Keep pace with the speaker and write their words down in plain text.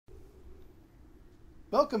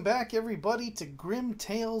Welcome back, everybody, to Grim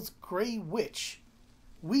Tales Graywitch.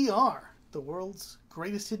 We are the world's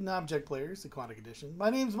greatest hidden object players, the Quantic Edition. My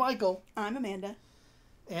name's Michael. I'm Amanda.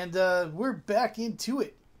 And we're back into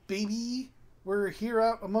it, baby. We're here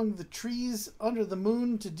out among the trees under the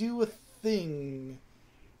moon to do a thing.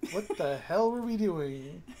 What the hell were we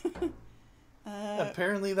doing?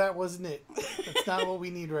 Apparently that wasn't it. That's not what we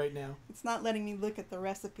need right now. It's not letting me look at the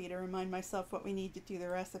recipe to remind myself what we need to do the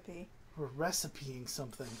recipe. We're recipeing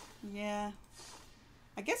something. Yeah.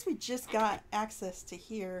 I guess we just got access to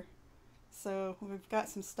here. So we've got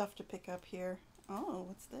some stuff to pick up here. Oh,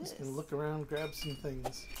 what's this? Just gonna look around, grab some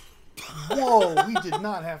things. Whoa, we did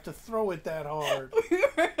not have to throw it that hard. We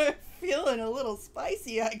were feeling a little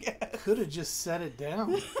spicy, I guess. Could have just set it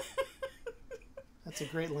down. That's a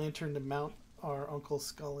great lantern to mount our uncle's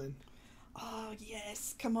skull in. Oh,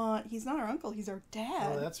 yes. Come on. He's not our uncle. He's our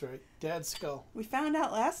dad. Oh, that's right. Dad's skull. We found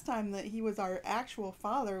out last time that he was our actual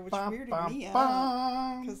father, which weirded me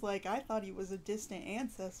out. Because, like, I thought he was a distant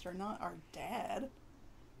ancestor, not our dad.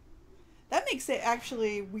 That makes it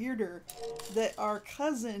actually weirder that our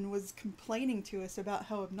cousin was complaining to us about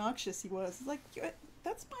how obnoxious he was. It's like,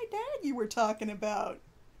 that's my dad you were talking about.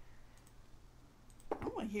 I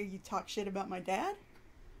don't want to hear you talk shit about my dad.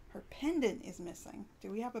 Her pendant is missing.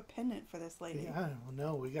 Do we have a pendant for this lady? Yeah, I don't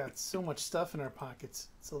know. We got so much stuff in our pockets.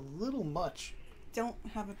 It's a little much. Don't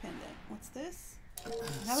have a pendant. What's this?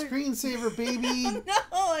 Screensaver, baby. No,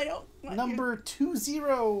 I don't want Number 20.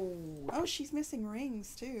 Oh, she's missing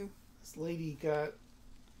rings, too. This lady got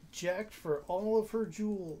jacked for all of her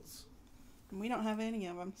jewels. And we don't have any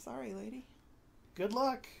of them. Sorry, lady. Good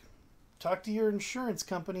luck. Talk to your insurance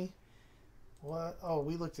company. What? Oh,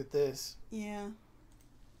 we looked at this. Yeah.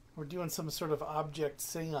 We're doing some sort of object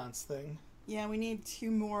seance thing. Yeah, we need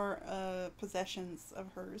 2 more possessions of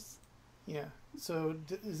hers. Yeah. So,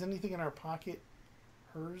 is anything in our pocket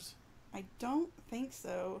hers? I don't think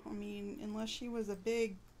so. I mean, unless she was a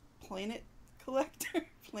big planet collector,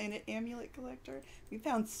 planet amulet collector. We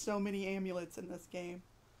found so many amulets in this game.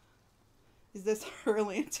 Is this her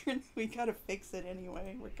lantern? We gotta fix it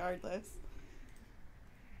anyway, regardless.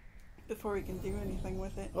 Before we can do anything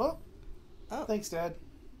with it. Oh. Oh. Thanks, Dad.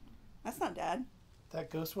 That's not Dad. That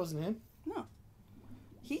ghost wasn't him? No.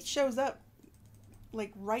 He shows up,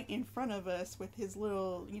 like, right in front of us with his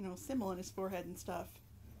little, symbol on his forehead and stuff.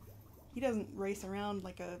 He doesn't race around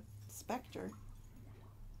like a specter.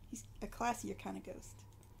 He's a classier kind of ghost.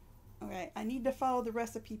 Okay, I need to follow the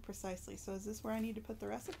recipe precisely. So is this where I need to put the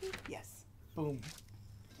recipe? Yes. Boom.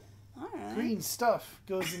 Alright. Green stuff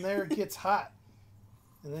goes in there, gets hot.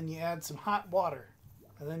 And then you add some hot water.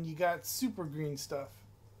 And then you got super green stuff.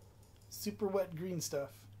 Super wet green stuff.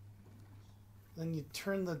 Then you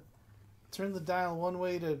turn the dial one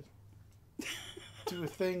way to do a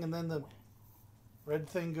thing, and then the red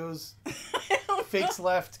thing goes fakes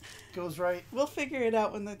left, goes right. We'll figure it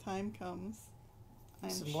out when the time comes.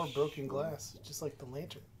 Some more broken glass, just like the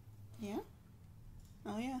lantern. Yeah?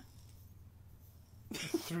 Oh yeah.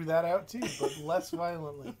 Threw that out too, but less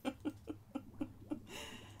violently.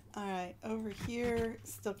 Alright, over here,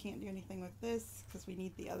 still can't do anything with this because we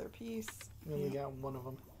need the other piece. We only got one of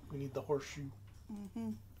them. We need the horseshoe. Mm-hmm.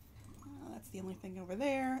 That's the only thing over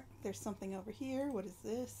there. There's something over here. What is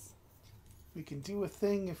this? We can do a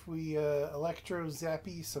thing if we electro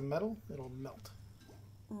zappy some metal, it'll melt.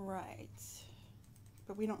 Right.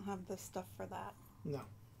 But we don't have the stuff for that. No.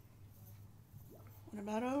 What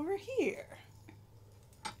about over here?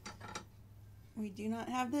 We do not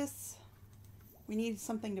have this. We need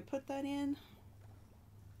something to put that in.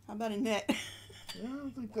 How about a net? I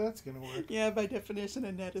don't think that's going to work. Yeah, by definition,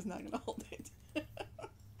 a net is not going to hold it.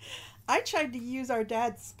 I tried to use our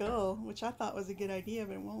dad's skull, which I thought was a good idea,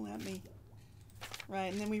 but it won't let me.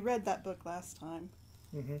 Right, and then we read that book last time.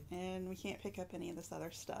 Mm-hmm. And we can't pick up any of this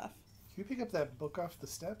other stuff. Can you pick up that book off the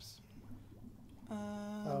steps?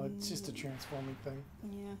 Oh, it's just a transforming thing.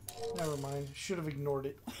 Yeah. Never mind. Should have ignored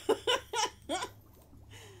it.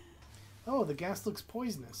 Oh, the gas looks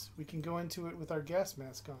poisonous. We can go into it with our gas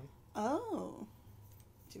mask on. Oh.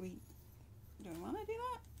 Do we want to do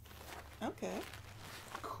that? Okay.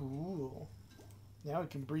 Cool. Now we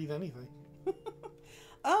can breathe anything.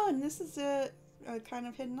 Oh, and this is a kind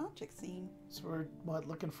of hidden object scene. So we're, what,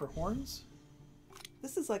 looking for horns?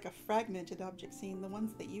 This is like a fragmented object scene, the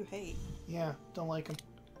ones that you hate. Yeah, don't like them.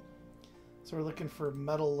 So we're looking for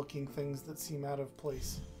metal-looking things that seem out of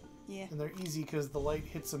place. Yeah. And they're easy because the light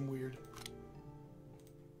hits them weird.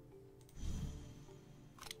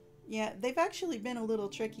 Yeah, they've actually been a little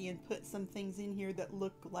tricky and put some things in here that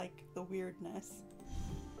look like the weirdness.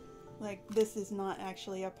 Like, this is not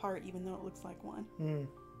actually a part, even though it looks like one.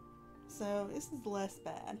 So this is less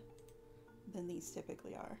bad than these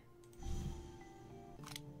typically are.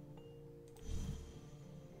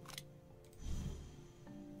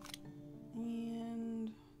 And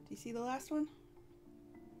do you see the last one?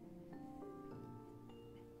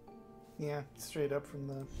 Yeah, straight up from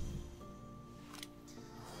the...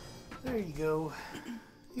 There you go.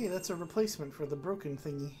 Hey, that's a replacement for the broken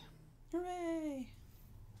thingy. Hooray!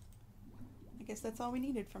 I guess that's all we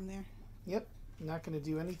needed from there. Yep. Not going to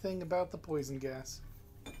do anything about the poison gas.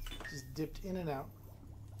 Just dipped in and out.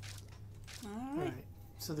 Alright.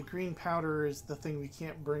 So the green powder is the thing we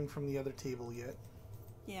can't bring from the other table yet.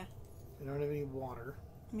 Yeah. We don't have any water.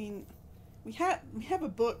 I mean, we have a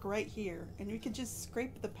book right here, and we could just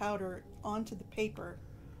scrape the powder onto the paper.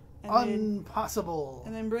 And Impossible!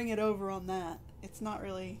 and then bring it over on that. It's not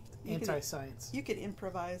really... Anti-science. You could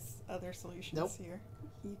improvise other solutions here.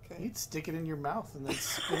 You could. You'd stick it in your mouth and then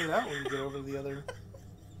spit it out when you get over to the other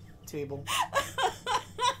table.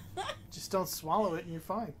 Just don't swallow it and you're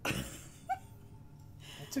fine. I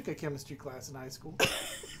took a chemistry class in high school. Let's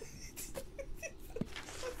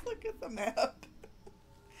look at the map.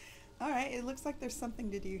 Alright, it looks like there's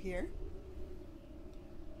something to do here.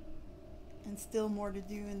 And still more to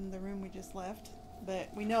do in the room we just left.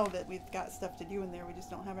 But we know that we've got stuff to do in there. We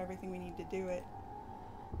just don't have everything we need to do it.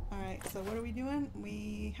 Alright, so what are we doing?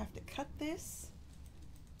 We have to cut this.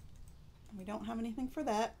 And we don't have anything for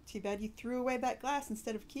that. Too bad you threw away that glass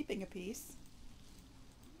instead of keeping a piece.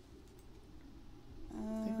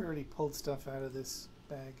 I think we already pulled stuff out of this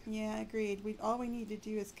bag. Yeah, agreed. All we need to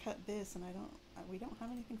do is cut this, and we don't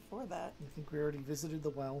have anything for that. I think we already visited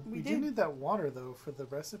the well. We do did. need that water, though, for the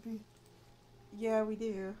recipe. Yeah, we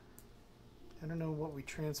do. I don't know what we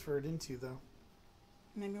transferred into, though.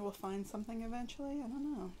 Maybe we'll find something eventually? I don't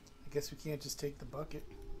know. I guess we can't just take the bucket.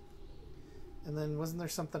 And then wasn't there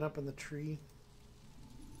something up in the tree?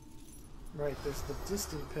 Right, there's the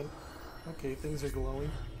distant pin. Okay, things are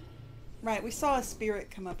glowing. Right, we saw a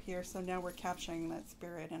spirit come up here, so now we're capturing that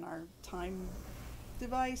spirit in our time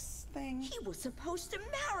device thing. He was supposed to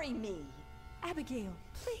marry me. Abigail,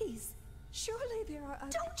 please. Surely there are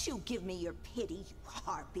other... Don't you give me your pity, you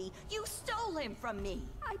harpy. You stole him from me.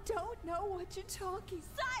 I don't know what you're talking...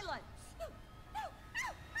 Silence! No, no,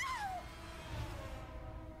 no,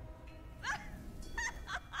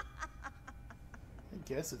 I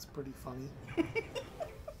guess it's pretty funny.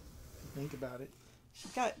 Think about it. She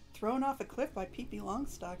got thrown off a cliff by Pee-Pee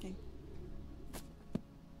Longstocking.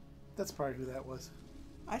 That's probably who that was.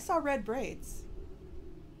 I saw red braids.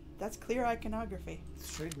 That's clear iconography.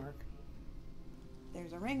 It's trademark.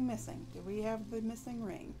 There's a ring missing. Do we have the missing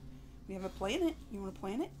ring? We have a planet. You want a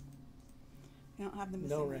planet? We don't have the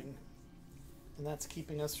missing No ring. And that's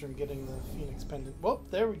keeping us from getting the Phoenix pendant. Whoop,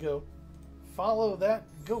 there we go. Follow that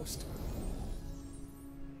ghost.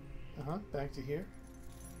 Uh-huh, back to here.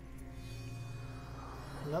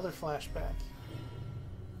 Another flashback.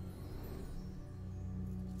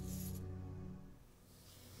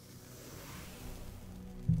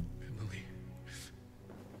 Emily,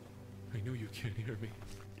 I know you can't hear me,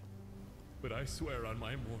 but I swear on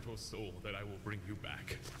my mortal soul that I will bring you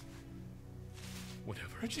back. Whatever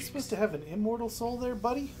it Aren't you takes. supposed to have an immortal soul there,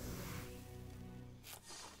 buddy?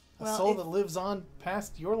 A Well, soul that lives on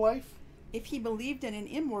past your life? If he believed in an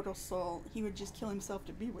immortal soul, he would just kill himself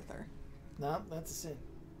to be with her. No, that's a sin.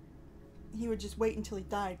 He would just wait until he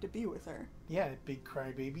died to be with her. Yeah, big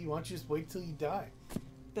crybaby. Why don't you just wait till you die?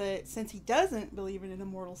 But since he doesn't believe in an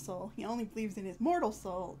immortal soul, he only believes in his mortal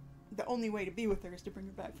soul, the only way to be with her is to bring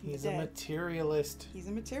her back from He's the a dead. materialist. He's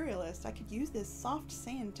a materialist. I could use this soft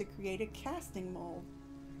sand to create a casting mold.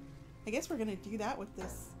 I guess we're going to do that with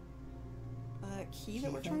this key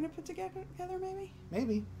that we're trying to put together, maybe?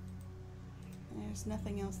 Maybe. There's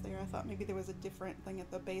nothing else there. I thought maybe there was a different thing at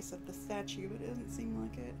the base of the statue, but it doesn't seem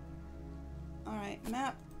like it. Alright,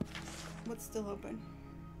 map. What's still open?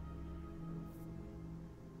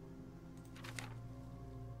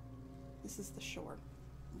 This is the shore.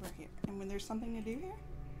 We're here. And when there's something to do here?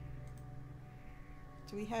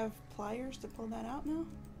 Do we have pliers to pull that out now?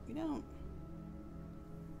 We don't.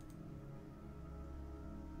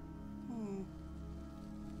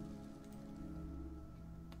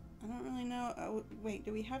 I don't really know. Oh, wait,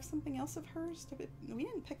 do we have something else of hers? We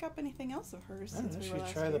didn't pick up anything else of hers I don't since know. we Should were we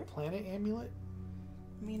last try here. the planet amulet?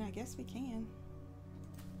 I mean, I guess we can.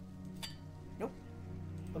 Nope.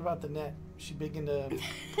 What about the net? Is she big into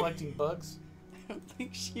collecting bugs? I don't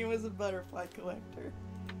think she was a butterfly collector.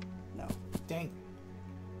 No. Dang.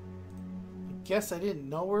 I guess I didn't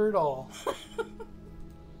know her at all.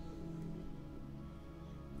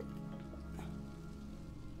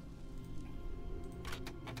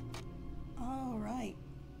 All right.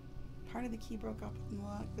 Part of the key broke off in the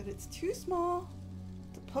lock, that it's too small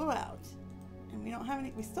to pull out. And we don't have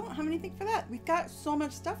any, we still don't have anything for that. We've got so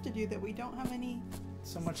much stuff to do that we don't have any.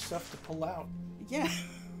 So much stuff to pull out. Yeah.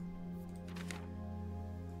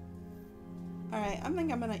 Alright, I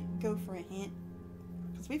think I'm gonna go for a hint.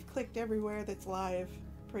 Because we've clicked everywhere that's live,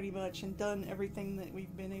 pretty much, and done everything that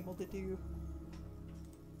we've been able to do.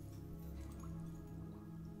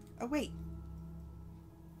 Oh, wait.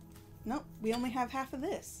 Nope, we only have half of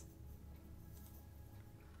this.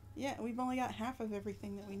 Yeah, we've only got half of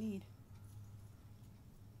everything that we need.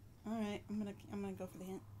 Alright, I'm gonna go for the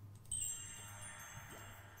hint.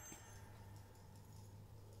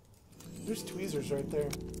 There's tweezers right there.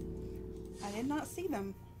 I did not see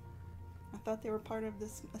them. I thought they were part of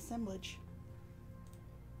this assemblage.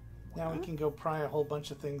 Now we can go pry a whole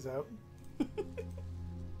bunch of things out.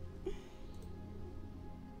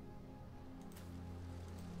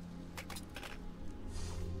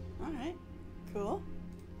 Alright, cool.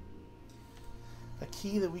 A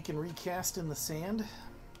key that we can recast in the sand.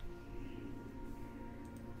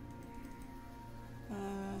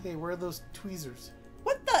 Hey, where are those tweezers?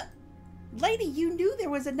 What the? Lady, you knew there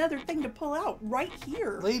was another thing to pull out right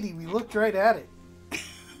here. Lady, we looked right at it.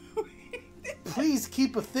 Please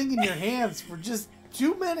keep a thing in your hands for just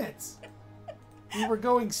 2 minutes. We were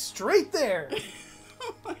going straight there.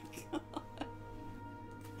 Oh my god.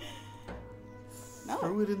 No.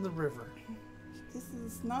 Throw it in the river. This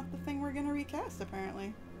is not the thing we're gonna recast,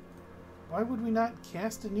 apparently. Why would we not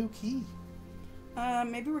cast a new key?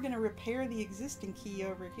 Maybe we're gonna repair the existing key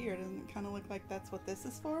over here. Doesn't it kind of look like that's what this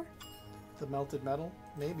is for? The melted metal?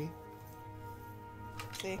 Maybe.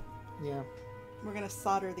 See? Yeah. We're gonna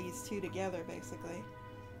solder these two together, basically.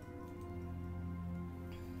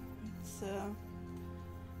 So,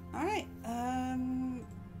 alright,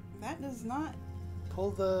 that does not...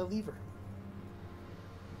 Pull the lever.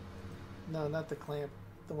 No, not the clamp.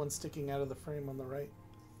 The one sticking out of the frame on the right.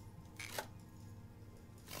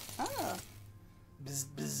 Ah, Bzz,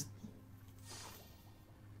 bzz.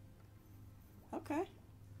 okay.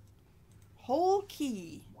 Whole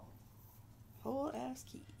key. Whole ass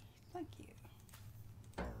key. Thank you.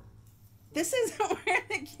 This isn't where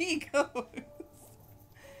the key goes.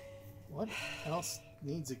 What else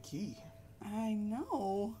needs a key? I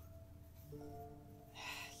know.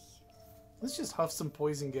 Let's just huff some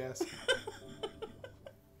poison gas.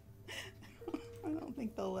 I don't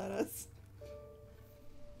think they'll let us.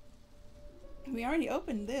 We already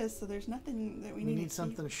opened this, so there's nothing that we need. We need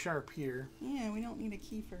something sharp here. Yeah, we don't need a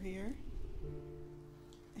key for here.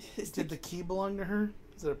 Did the key belong to her?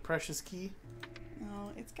 Is it a precious key?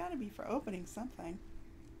 No, it's got to be for opening something.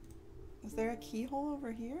 Is there a keyhole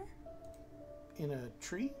over here? In a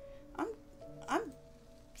tree? I'm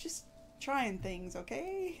just trying things,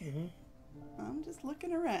 okay? Mm-hmm. I'm just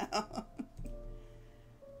looking around.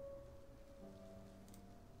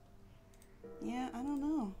 Yeah, I don't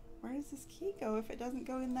know. Where does this key go if it doesn't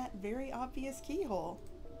go in that very obvious keyhole?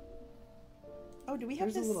 Oh, do we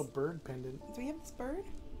have There's this? a little bird pendant. Do we have this bird?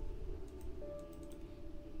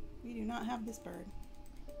 We do not have this bird.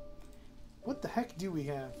 What the heck do we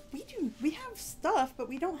have? We do. We have stuff, but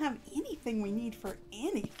we don't have anything we need for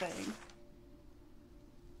anything.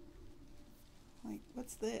 Like,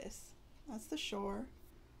 what's this? That's the shore.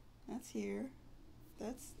 That's here.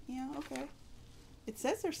 That's, yeah, okay. It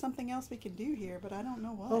says there's something else we can do here, but I don't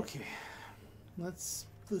know what. Okay. Let's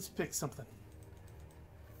pick something.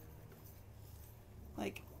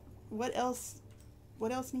 Like, what else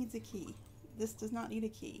needs a key? This does not need a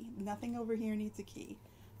key. Nothing over here needs a key.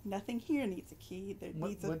 Nothing here needs a key.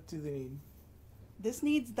 What do they need? This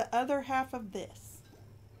needs the other half of this.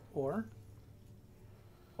 Or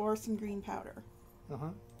some green powder. Uh-huh.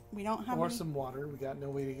 We don't have Or any... some water. We got no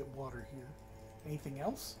way to get water here. Anything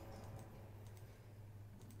else?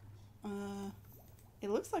 It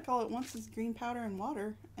looks like all it wants is green powder and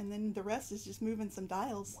water, and then the rest is just moving some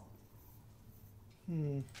dials.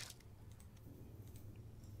 And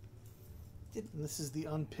this is the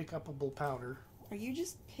unpickupable powder. Are you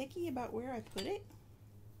just picky about where I put it?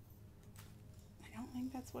 I don't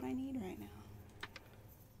think that's what I need right now.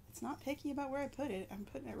 It's not picky about where I put it. I'm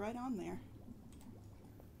putting it right on there.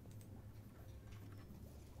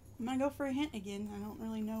 I'm gonna go for a hint again. I don't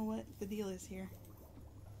really know what the deal is here.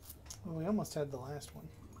 Well, we almost had the last one.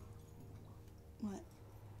 What?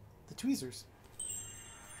 The tweezers.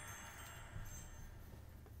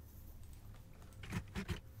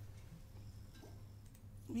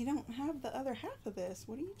 We don't have the other half of this.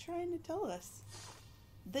 What are you trying to tell us?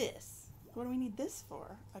 This. What do we need this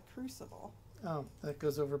for? A crucible. Oh, that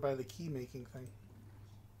goes over by the key making thing.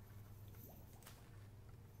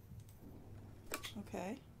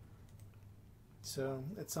 Okay. So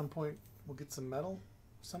at some point we'll get some metal,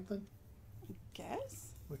 something, I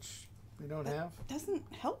guess. which we don't have. Doesn't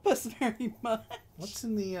help us very much. What's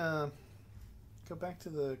in the? Go back to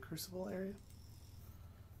the crucible area.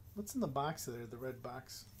 What's in the box there? The red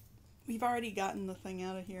box. We've already gotten the thing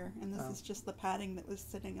out of here, and this Oh. is just the padding that was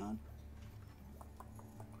sitting on.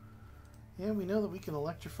 Yeah, we know that we can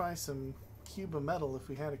electrify some cube of metal if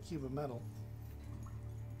we had a cube of metal.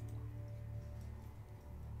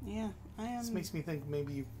 Yeah, I am. This makes me think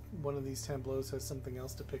maybe one of these tableaus has something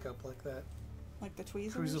else to pick up like that. Like the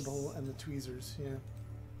tweezers? Crucible and the tweezers, yeah.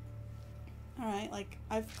 Alright, like,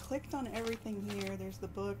 I've clicked on everything here. There's the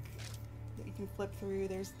book that you can flip through.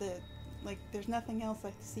 There's the, like, there's nothing else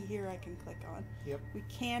I see here I can click on. Yep. We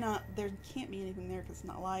cannot, there can't be anything there because it's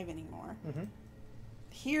not live anymore. Mm-hmm.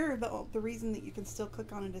 Here, the reason that you can still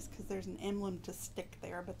click on it is because there's an emblem to stick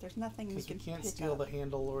there, but there's nothing we Because can we can't pick steal up. the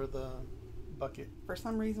handle or the bucket. For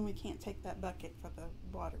some reason, we can't take that bucket for the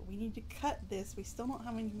water. We need to cut this. We still don't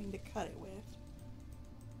have anything to cut it with.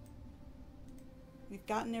 We've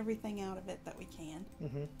gotten everything out of it that we can.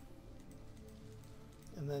 Mm-hmm.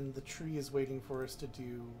 And then the tree is waiting for us to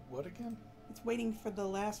do what again? It's waiting for the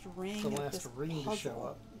last ring. The of last this ring puzzle. to show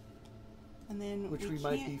up. And then Which we can't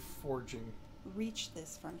might be forging. reach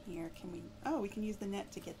this from here. Can we? Oh, we can use the net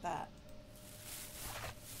to get that.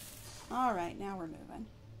 All right, now we're moving.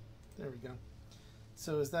 There we go.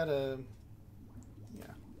 So is that a... Yeah.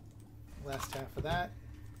 Last half of that.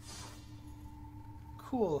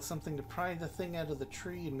 Cool. Something to pry the thing out of the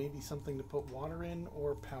tree and maybe something to put water in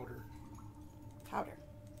or powder. Powder.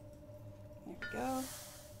 There we go.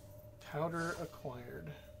 Powder acquired.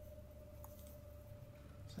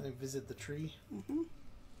 So I visit the tree. Mm-hmm.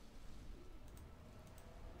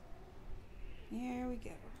 Here we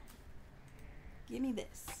go. Give me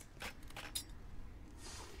this.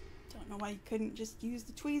 Don't know why you couldn't just use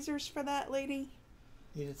the tweezers for that, lady.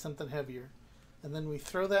 Needed something heavier. And then we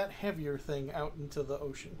throw that heavier thing out into the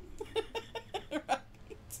ocean. Right.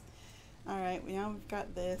 Alright, now we've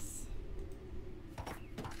got this.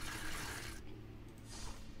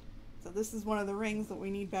 So this is one of the rings that we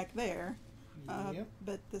need back there. Yep.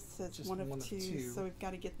 But this says Just one of one of two, two. so we've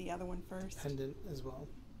got to get the other one first. Pendant as well.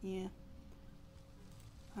 Yeah.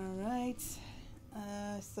 Alright.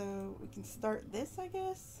 So we can start this, I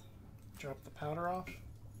guess? Drop the powder off.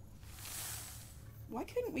 Why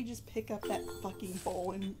couldn't we just pick up that fucking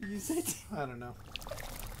bowl and use it? I don't know.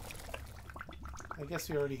 I guess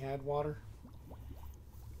we already had water.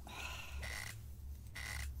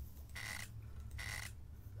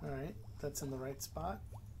 Alright, that's in the right spot.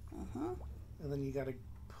 Uh-huh. And then you gotta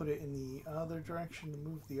put it in the other direction to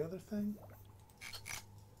move the other thing.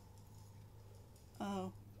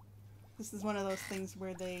 Oh. This is one of those things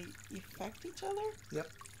where they affect each other? Yep,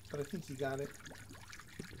 but I think you got it.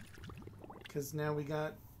 Because now we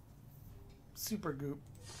got super goop.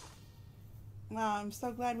 Wow, I'm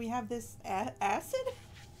so glad we have this acid?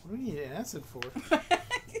 What do we need acid for?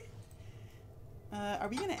 Are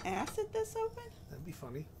we gonna acid this open? That'd be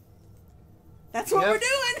funny. That's what Yep. we're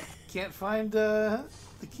doing! Can't find the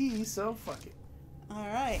key, so fuck it.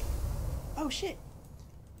 Alright. Oh shit.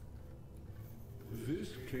 This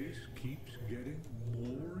case keeps getting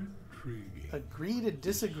more intriguing. Agree to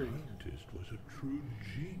disagree. The scientist was a true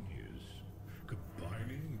genius,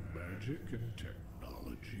 combining magic and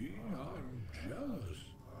technology. I'm jealous.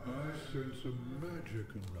 I sense a magic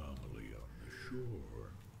anomaly on the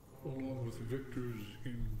shore, along with Victor's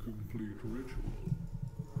incomplete ritual.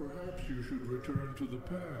 Perhaps you should return to the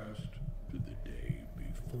past, to the day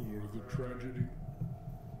before the tragedy.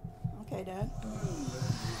 Okay, Dad. I'll lend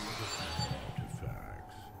you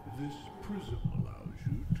artifacts. This prism allows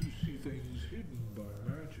you to see things hidden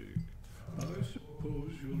by magic. I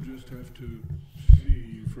suppose you'll just have to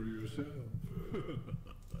see for yourself.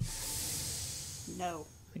 No.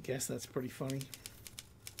 I guess that's pretty funny.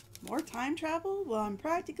 More time travel? Well, I'm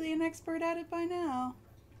practically an expert at it by now.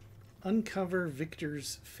 Uncover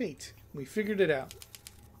Victor's fate. We figured it out.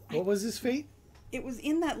 What was his fate? It was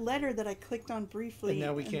in that letter that I clicked on briefly. And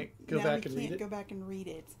now we can't go now back we and read can't it? go back and read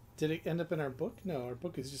it. Did it end up in our book? No, our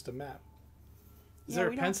book is just a map. Is Yeah, there a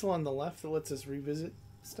we don't- pencil on the left that lets us revisit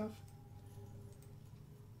stuff?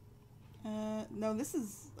 No, this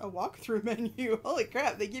is a walkthrough menu. Holy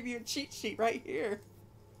crap, they give you a cheat sheet right here.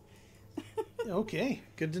 Okay,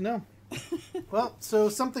 good to know. Well, so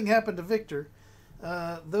something happened to Victor.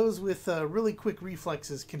 Those with really quick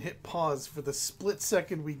reflexes can hit pause for the split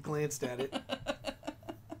second we glanced at it.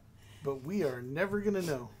 But we are never going to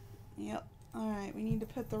know. Yep. Alright, we need to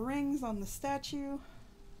put the rings on the statue.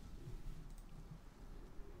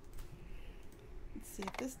 Let's see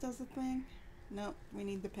if this does a thing. Nope, we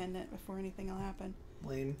need the pendant before anything will happen.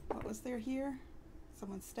 Lame. What was there here?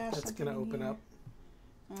 Someone stashed That's something gonna in open here. up.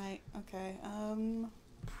 Alright, okay.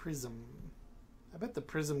 Prism. I bet the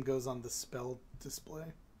prism goes on the spell display.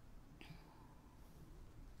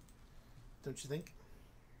 Don't you think?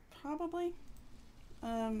 Probably.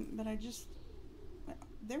 But I just...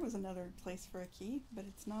 There was another place for a key, but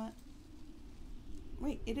it's not...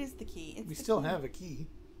 Wait, it is the key. It's We the still key. have a key.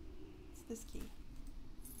 It's this key.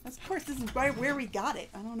 Of course, this is right where we got it.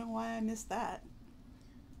 I don't know why I missed that.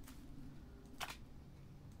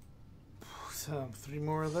 So, 3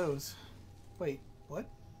 more of those. Wait, what?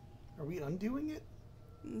 Are we undoing it?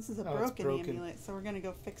 This is a Oh, it's broken broken. amulet, so we're gonna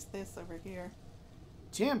go fix this over here.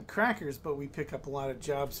 Jam crackers, but we pick up a lot of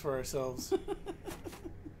jobs for ourselves.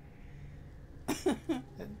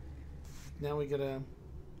 And now we gotta...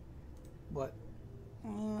 What?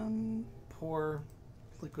 Pour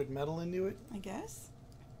liquid metal into it? I guess.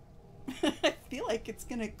 I feel like it's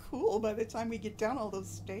gonna cool by the time we get down all those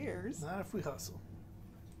stairs. Not if we hustle.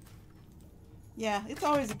 Yeah, it's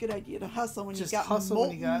always a good idea to hustle when Just you got hustle when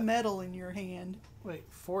molten you got- metal in your hand. Wait,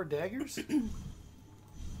 4 daggers?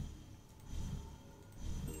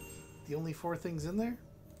 The only 4 things in there?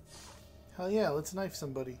 Hell yeah, let's knife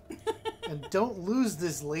somebody. And don't lose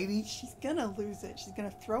this, lady. She's gonna lose it. She's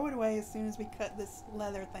gonna throw it away as soon as we cut this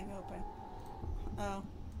leather thing open. Oh.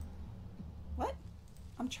 What?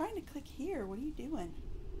 I'm trying to click here. What are you doing?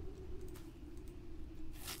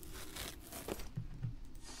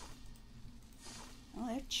 Oh,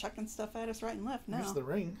 they're chucking stuff at us right and left now. Here's the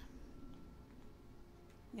ring.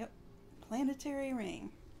 Yep. Planetary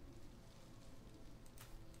ring.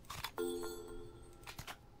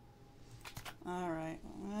 Alright,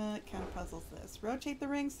 what kind of puzzle's this? Rotate the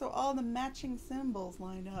ring so all the matching symbols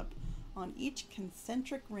line up. On each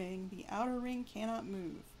concentric ring, the outer ring cannot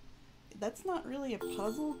move. That's not really a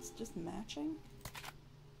puzzle, it's just matching.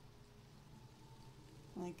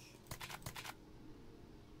 Like,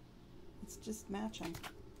 it's just matching.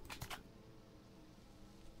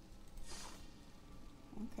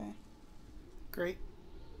 Okay. Great.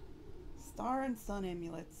 Star and sun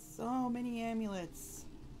amulets. So many amulets.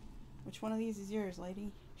 Which one of these is yours,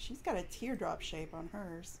 lady? She's got a teardrop shape on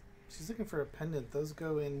hers. She's looking for a pendant. Those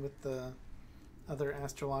go in with the other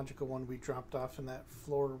astrological one we dropped off in that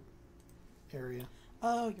floor area.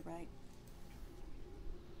 Oh, you're right.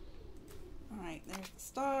 Alright, there's the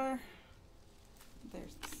star.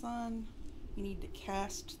 There's the sun. You need to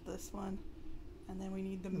cast this one. And then we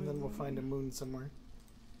need the moon. And then we'll find a moon somewhere.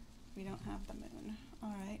 We don't have the moon.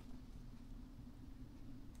 Alright.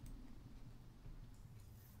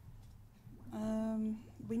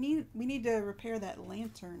 We need to repair that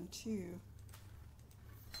lantern too.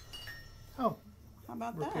 Oh, How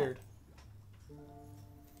about repaired.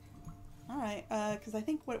 that? Alright, because I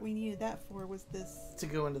think what we needed that for was this, To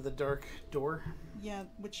go into the dark door. yeah,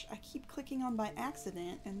 which I keep clicking on by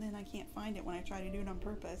accident, and then I can't find it when I try to do it on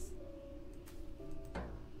purpose.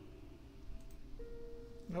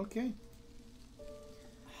 Okay.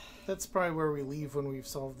 That's probably where we leave when we've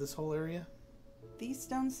solved this whole area. These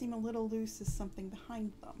stones seem a little loose as something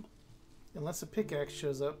behind them. Unless a pickaxe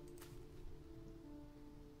shows up.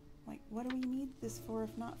 Like, what do we need this for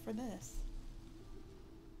if not for this?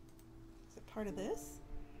 Is it part of this?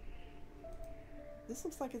 This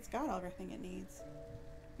looks like it's got everything it needs.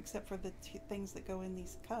 Except for the two things that go in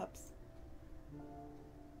these cups.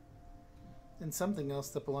 And something else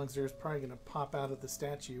that belongs there is probably going to pop out of the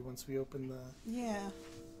statue once we open Yeah,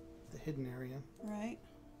 the hidden area. right?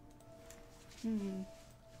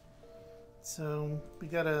 So we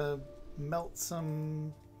gotta melt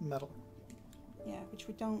some metal. Yeah, which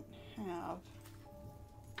we don't have.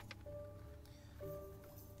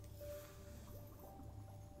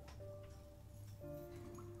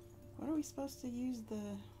 What are we supposed to use the...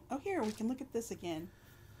 Oh, here, we can look at this again.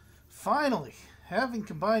 Finally, having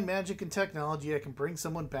combined magic and technology, I can bring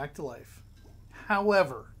someone back to life.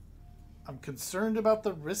 However, I'm concerned about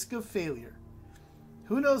the risk of failure.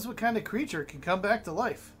 Who knows what kind of creature can come back to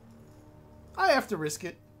life? I have to risk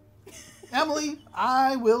it. Emily,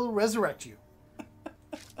 I will resurrect you.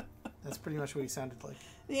 That's pretty much what he sounded like.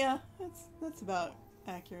 Yeah, that's about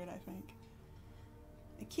accurate, I think.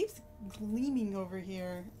 It keeps gleaming over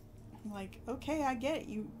here. Like, okay, I get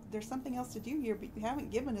it. There's something else to do here, but you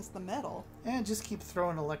haven't given us the metal. And just keep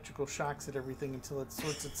throwing electrical shocks at everything until it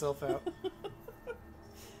sorts itself out.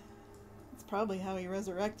 It's probably how he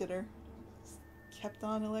resurrected her. Just kept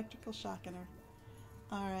on electrical shocking her.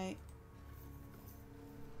 Alright.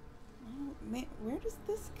 Oh, man, where does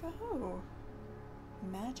this go?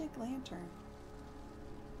 Magic lantern.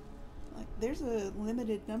 Like, there's a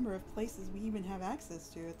limited number of places we even have access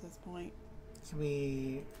to at this point. Can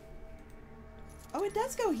we... Oh, it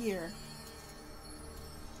does go here.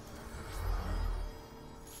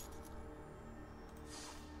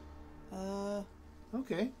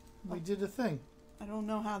 Okay, we did a thing. I don't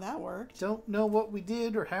know how that worked. Don't know what we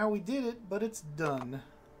did or how we did it, but it's done.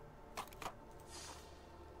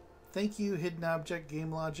 Thank you, Hidden Object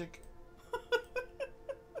Game Logic.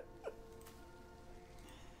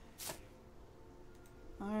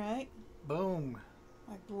 Alright. Boom.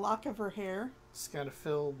 A lock of her hair. Just gotta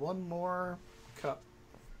fill one more cup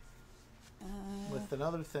with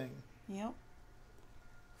another thing. Yep.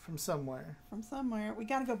 From somewhere. From somewhere. We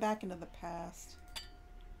gotta go back into the past.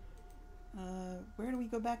 Where do we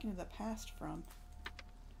go back into the past from?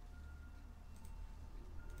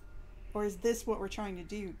 Or is this what we're trying to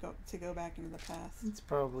do, to go back into the past? That's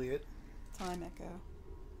probably it. Time echo.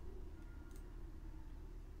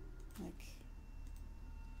 Like...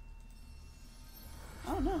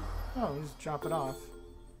 I don't know. Oh, just drop it off.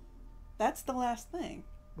 That's the last thing.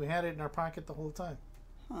 We had it in our pocket the whole time.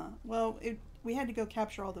 Huh. Well, we had to go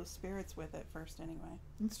capture all those spirits with it first anyway.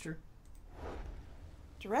 That's true.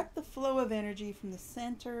 Direct the flow of energy from the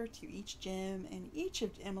center to each gem and each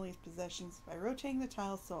of Emily's possessions by rotating the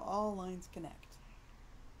tiles so all lines connect.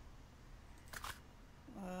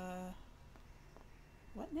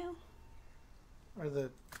 What now? Are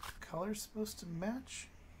the colors supposed to match?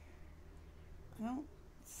 I don't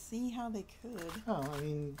see how they could. Oh, I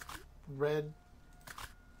mean, red.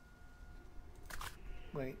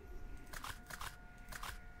 Wait.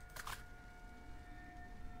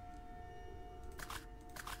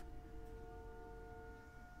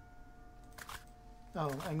 Oh,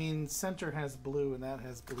 I mean, center has blue and that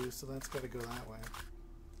has blue, so that's got to go that way.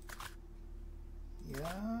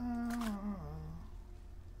 Yeah.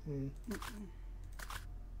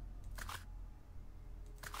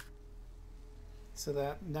 So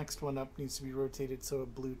that next one up needs to be rotated so a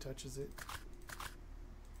blue touches it.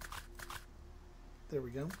 There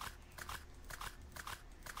we go.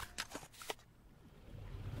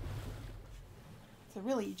 So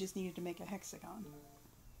really, you just needed to make a hexagon.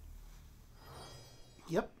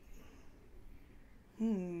 Yep.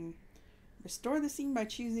 Restore the scene by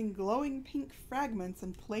choosing glowing pink fragments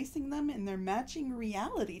and placing them in their matching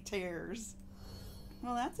reality tears.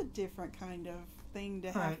 Well, that's a different kind of thing to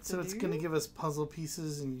have to do. Alright, so it's going to give us puzzle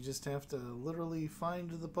pieces, and you just have to literally find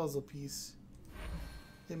the puzzle piece.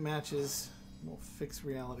 It matches. We'll fix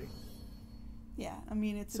reality. Yeah, I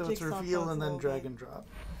mean, it's a so jigsaw it's reveal puzzle, and then drag and drop.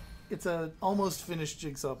 It's a almost finished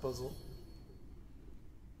jigsaw puzzle.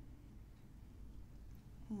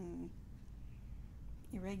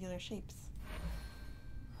 Irregular shapes.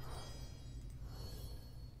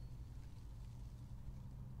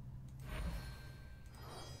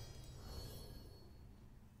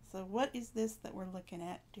 So what is this that we're looking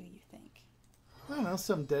at, do you think? I don't know,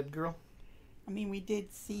 some dead girl. I mean, we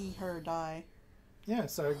did see her die. Yeah,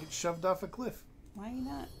 saw her get shoved off a cliff. Why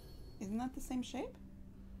not? Isn't that the same shape?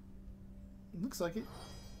 Looks like it.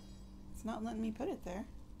 It's not letting me put it there.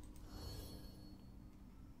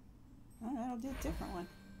 Alright, I'll do a different one.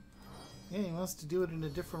 Yeah, he wants to do it in a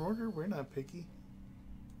different order. We're not picky.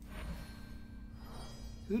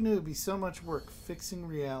 Who knew it'd be so much work fixing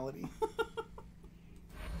reality?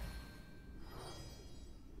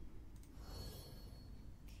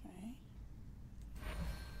 Okay.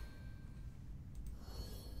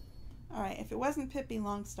 Alright, if it wasn't Pippi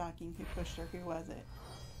Longstocking who pushed her, who was it?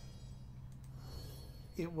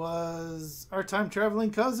 It was our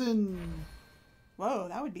time-traveling cousin. Whoa,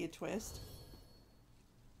 that would be a twist.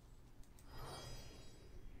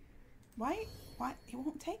 Why? It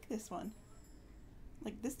won't take this one.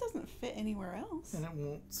 Like, this doesn't fit anywhere else. And it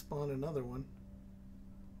won't spawn another one.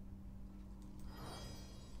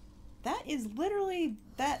 That is literally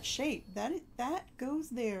that shape. That goes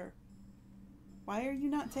there. Why are you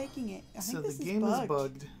not taking it? I think this the game is is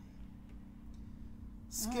bugged.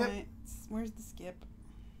 Skip. Alright, where's the skip?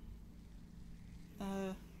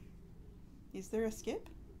 Is there a skip?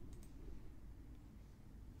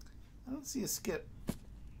 I don't see a skip.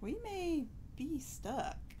 We may be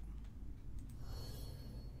stuck.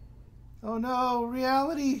 Oh no,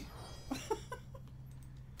 reality!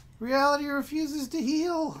 Reality refuses to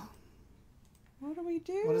heal! What do we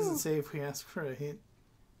do? What does it say if we ask for a hint?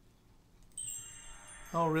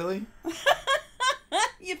 Oh, really?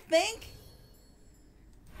 You think?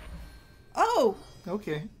 Oh!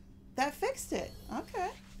 Okay. That fixed it. Okay.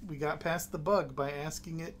 We got past the bug by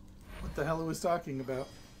asking it what the hell it was talking about.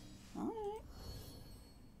 Alright.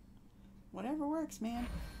 Whatever works, man.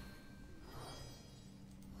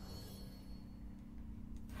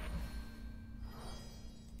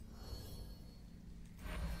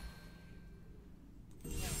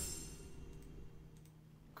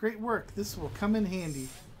 Great work. This will come in handy.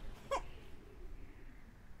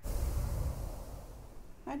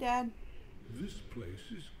 Hi, Dad. This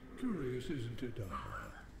place is curious, isn't it, Anna?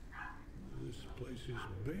 This place is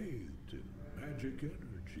bathed in magic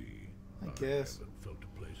energy. I guess. I haven't felt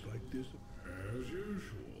a place like this. As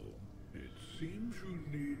usual, it seems you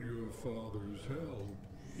need your father's help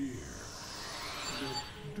here.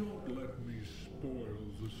 But don't let me spoil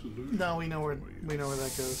the solution. No, we know where for you.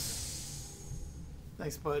 that goes.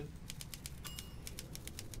 Thanks, bud.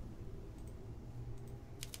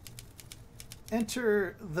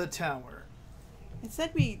 Enter the tower. It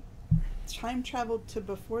said we time traveled to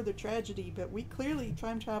before the tragedy, but we clearly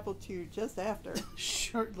time traveled to just after.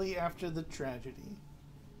 Shortly after the tragedy.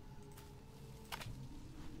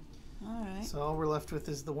 Alright. So all we're left with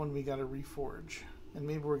is the one we gotta reforge. And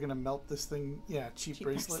maybe we're gonna melt this thing. Yeah, cheap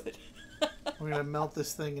bracelet. We're gonna melt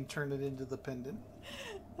this thing and turn it into the pendant.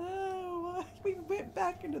 Oh, we went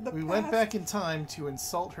back into the We past went back in time to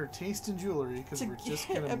insult her taste in jewelry because to we're just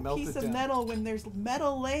get gonna a melt piece it of down. metal when there's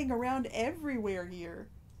metal laying around everywhere here.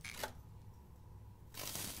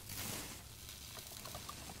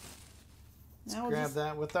 Now we'll Grab just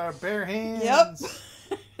that with our bare hands.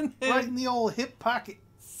 Yep. Right in the old hip pocket.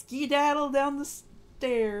 Skedaddle down the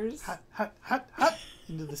stairs. Hot, hot, hot, hot.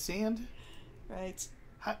 Into the sand. Right.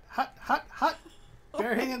 Hot, hot, hot, hot.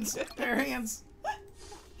 Bare hands, bare hands.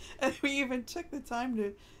 And we even took the time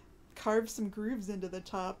to carve some grooves into the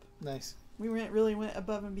top. Nice. We really went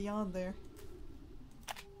above and beyond there.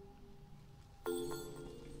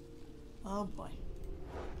 Oh boy.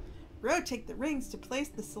 Rotate the rings to place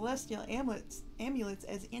the celestial amulets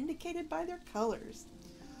as indicated by their colors.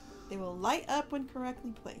 They will light up when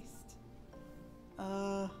correctly placed.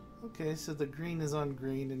 Okay, so the green is on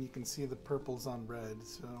green and you can see the purple's on red,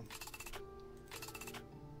 so.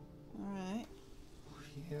 Alright.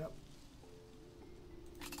 Yep.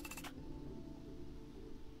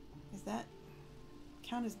 Is that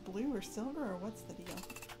count as blue or silver, or what's the deal?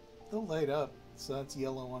 They'll light up, so that's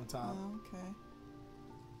yellow on top. Oh, okay.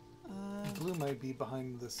 Blue might be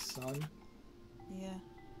behind the sun. Yeah.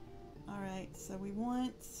 Alright, so we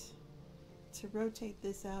want to rotate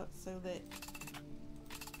this out so that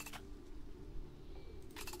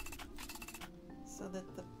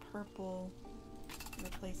the purple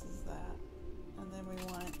replaces that. And then we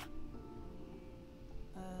want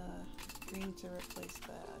green to replace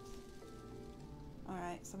that.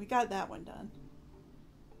 Alright, so we got that one done.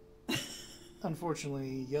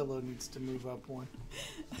 Unfortunately, yellow needs to move up one.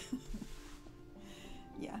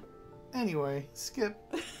 Yeah. Anyway, skip.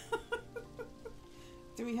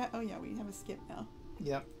 Do we have... Oh yeah, we have a skip now.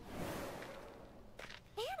 Yep.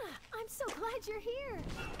 Anna, I'm so glad you're here.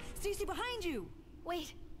 Stacy, behind you!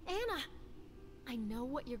 Wait, Anna. I know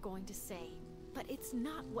what you're going to say, but it's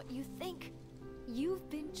not what you think. You've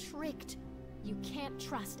been tricked. You can't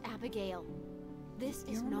trust Abigail. This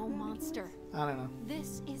is no monster. I don't know.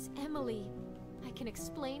 This is Emily. I can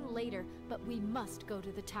explain later, but we must go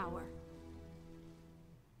to the tower.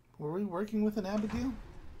 Were we working with an Abigail?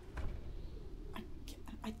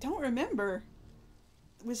 I don't remember.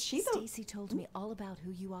 Was she the... Stacy told me all about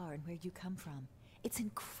who you are and where you come from. It's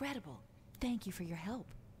incredible. Thank you for your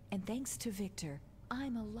help. And thanks to Victor,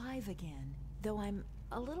 I'm alive again. Though I'm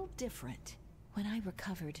a little different. When I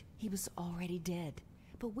recovered, he was already dead.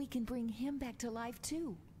 But we can bring him back to life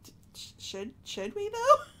too. Should we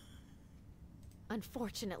though?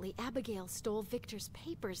 Unfortunately, Abigail stole Victor's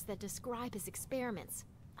papers that describe his experiments.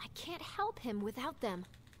 I can't help him without them.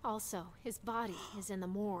 Also, his body is in the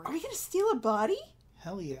morgue. Are we gonna steal a body?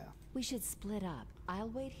 Hell yeah. We should split up. I'll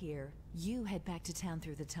wait here. You head back to town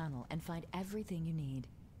through the tunnel and find everything you need.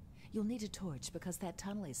 You'll need a torch because that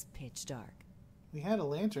tunnel is pitch dark. We had a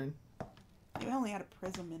lantern. We only had a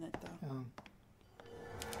prism in it though.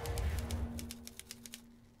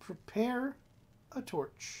 Prepare a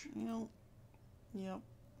torch. Yep.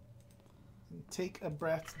 And take a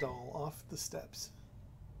Bratz doll off the steps.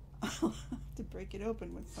 I'll have to break it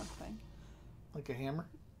open with something. Like a hammer?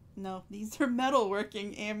 No, these are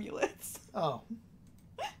metalworking amulets. Oh.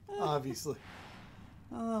 Obviously.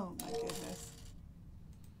 Oh my goodness.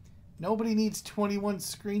 Nobody needs 21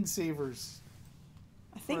 screensavers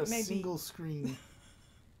I think for a maybe single screen.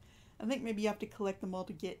 I think maybe you have to collect them all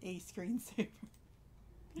to get a screensaver.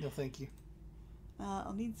 No, thank you.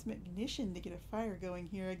 I'll need some ignition to get a fire going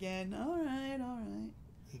here again. Alright.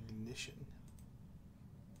 Ignition.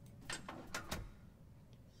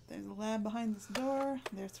 There's a lab behind this door.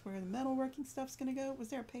 There's where the metalworking stuff's gonna go. Was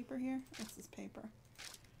there a paper here? What's this paper?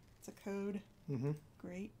 It's a code. Mm-hmm.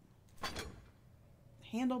 Great.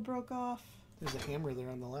 Handle broke off. There's a hammer there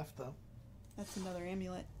on the left, though. That's another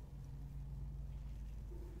amulet.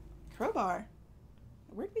 crowbar.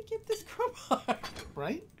 Where'd we get this crowbar?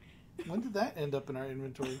 Right? When did that end up in our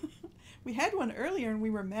inventory? We had one earlier and we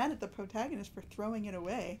were mad at the protagonist for throwing it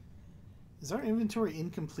away. Is our inventory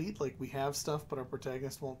incomplete? Like we have stuff, but our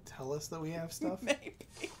protagonist won't tell us that we have stuff? Maybe.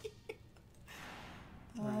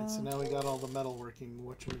 Alright, so now we got all the metalworking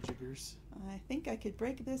whatchamajiggers. I think I could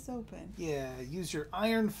break this open. Yeah, use your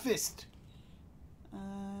iron fist.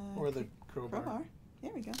 Or the crowbar. Crowbar.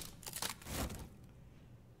 There we go.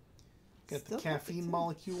 Got Still the caffeine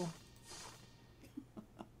molecule.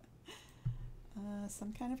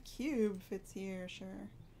 Some kind of cube fits here, sure.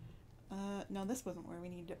 No, this wasn't where we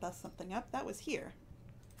needed to bust something up. That was here.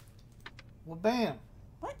 Well, bam.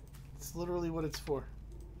 What? It's literally what it's for.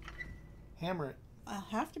 Hammer it. I'll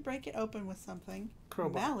have to break it open with something.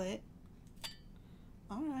 Crowbar. Mallet.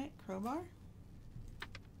 Alright, crowbar?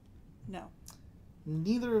 No.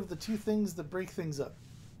 Neither of the two things that break things up.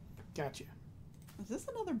 Gotcha. Is this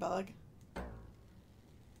another bug?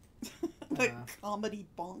 The comedy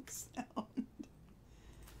bonk sound.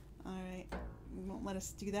 Alright. We won't let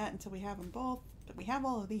us do that until we have them both. But we have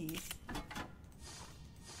all of these.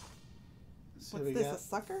 So What's we this, got a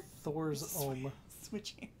sucker? Thor's Ohm.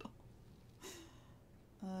 Switch handle.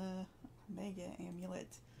 Mega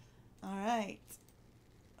amulet. Alright.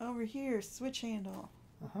 Over here, switch handle.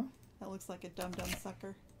 Uh-huh. That looks like a dum-dum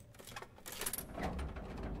sucker.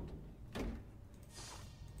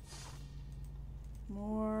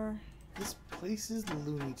 More. This place is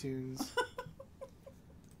Looney Tunes.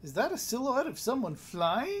 Is that a silhouette of someone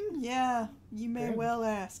flying? Yeah, you may Okay. well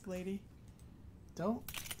ask, lady. Don't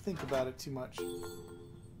think about it too much.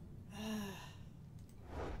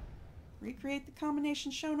 Recreate the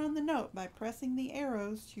combination shown on the note by pressing the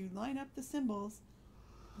arrows to line up the symbols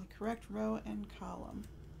in the correct row and column.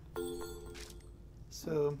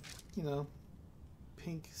 So, you know,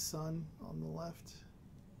 pink sun on the left.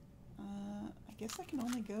 I guess I can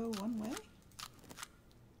only go one way?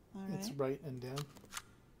 Alright. It's right and down.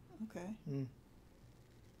 Okay. Mm.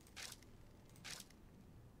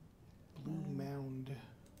 Blue mound.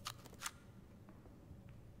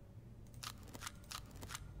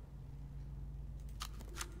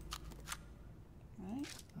 Right.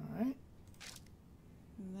 Alright.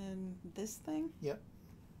 And then this thing? Yep.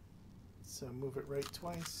 So move it right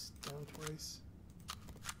twice, down twice.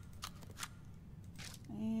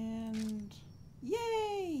 And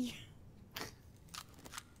yay!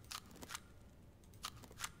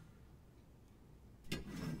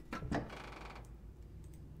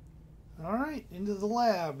 Alright, into the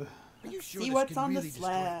lab. Are you sure See this what's could on the really destroy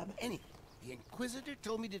slab. anything? The Inquisitor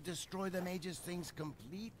told me to destroy the mage's things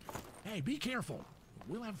complete. Hey, be careful.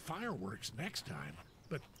 We'll have fireworks next time.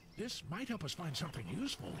 But this might help us find something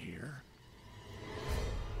useful here.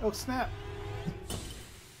 Oh, snap.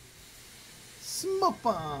 Smoke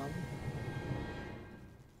bomb.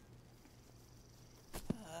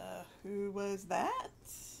 Who was that?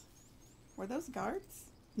 Were those guards?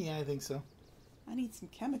 Yeah, I think so. I need some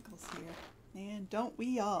chemicals here. Man, don't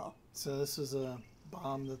we all? So this was a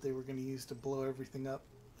bomb that they were going to use to blow everything up,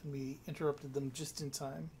 and we interrupted them just in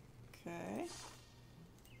time. Okay.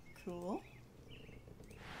 Cool.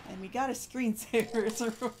 And we got a screensaver as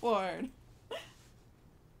a reward.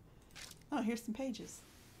 Oh, here's some pages.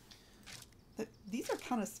 These are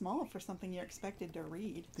kind of small for something you're expected to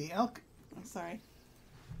read. I'm sorry.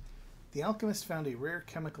 The alchemist found a rare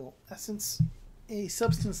chemical essence, a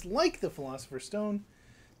substance like the Philosopher's Stone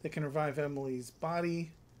that can revive Emily's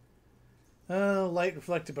body. Light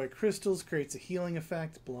reflected by crystals creates a healing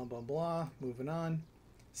effect, blah, blah, blah. Moving on.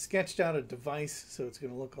 Sketched out a device, so it's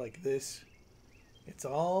going to look like this. It's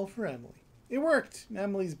all for Emily. It worked!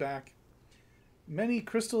 Emily's back. Many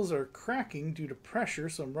crystals are cracking due to pressure,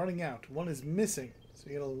 so I'm running out. One is missing, so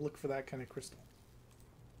you gotta look for that kind of crystal.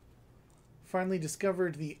 Finally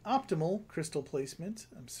discovered the optimal crystal placement.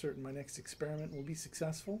 I'm certain my next experiment will be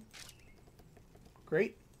successful.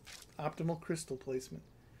 Great. Optimal crystal placement.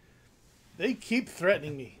 They keep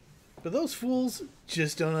threatening me, but those fools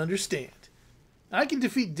just don't understand. I can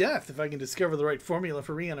defeat death if I can discover the right formula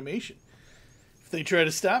for reanimation. If they try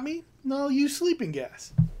to stop me, I'll use sleeping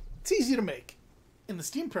gas. It's easy to make. In the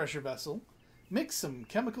steam pressure vessel, mix some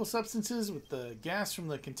chemical substances with the gas from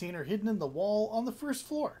the container hidden in the wall on the first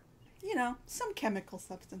floor. You know, some chemical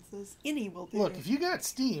substances. Any will do. Look, if you got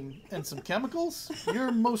steam and some chemicals, you're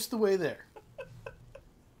most of the way there.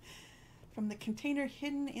 From the container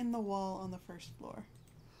hidden in the wall on the first floor.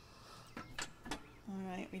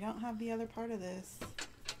 Alright, we don't have the other part of this.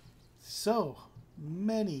 So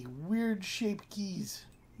many weird shaped keys.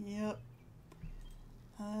 Yep.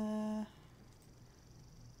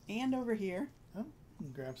 And over here. Oh,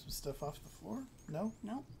 grab some stuff off the floor. No?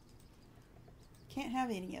 Nope. Can't have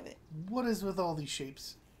any of it. What is with all these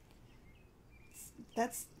shapes?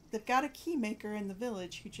 They've got a key maker in the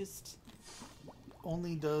village who just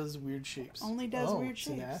only does weird shapes. Only does weird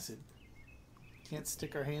shapes. It's an acid. Can't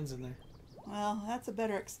stick our hands in there. Well, that's a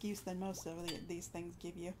better excuse than most of these things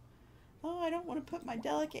give you. Oh, I don't want to put my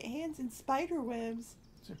delicate hands in spider webs.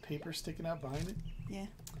 Is there paper sticking out behind it? Yeah.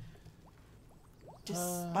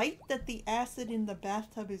 Despite that the acid in the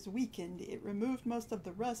bathtub is weakened, it removed most of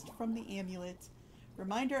the rust from the amulet.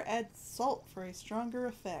 Reminder, add salt for a stronger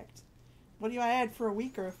effect. What do I add for a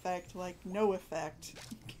weaker effect? Like, no effect.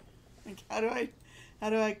 Like, how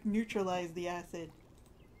do I neutralize the acid?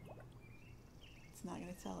 It's not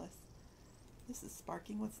going to tell us. This is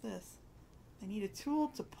sparking. What's this? I need a tool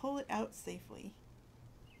to pull it out safely.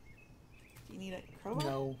 Do you need a crowbar?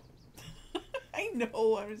 No. I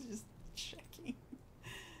know, I was just checking.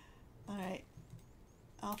 Alright.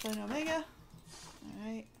 Alpha and Omega.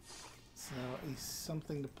 Alright. So,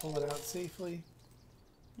 something to pull it out safely.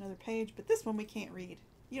 Another page, but this one we can't read.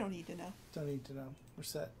 You don't need to know. Don't need to know. We're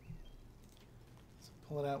set. So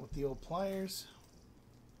pull it out with the old pliers.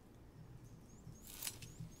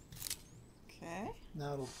 Okay.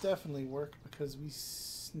 Now it'll definitely work because we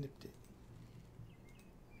snipped it.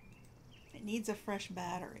 It needs a fresh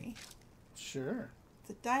battery. Sure.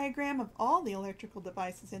 It's a diagram of all the electrical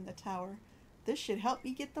devices in the tower. This should help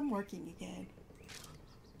me get them working again.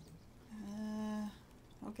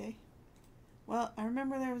 Okay. Well, I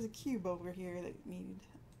remember there was a cube over here that needed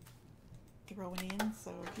throwing in,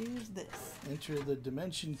 so here's this. Enter the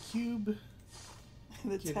dimension cube.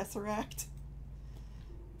 The Tesseract.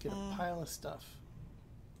 Get a pile of stuff.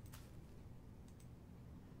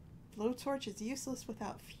 Blowtorch is useless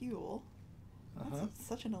without fuel. That's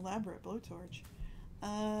such an elaborate blowtorch.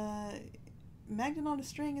 Magnet on a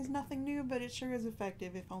string is nothing new, but it sure is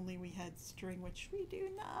effective if only we had string, which we do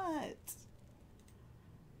not.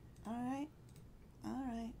 Alright.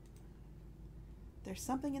 Alright. There's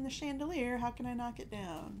something in the chandelier. How can I knock it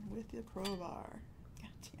down? With the crowbar.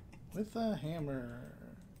 God damn it. With a hammer.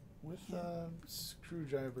 With a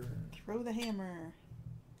screwdriver. Throw the hammer.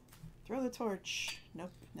 Throw the torch.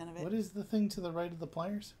 Nope, none of it. What is the thing to the right of the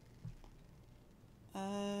pliers?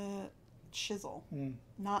 Chisel.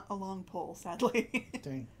 Not a long pole, sadly.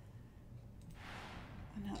 Dang.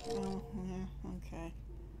 No, oh, yeah, okay.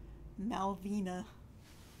 Malvina.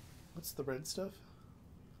 What's the red stuff?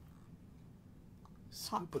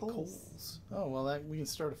 Hot Scoop of coals. coals. Oh, well, we can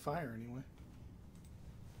start a fire anyway.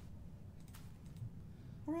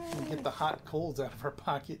 We can get the hot coals out of our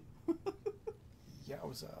pocket.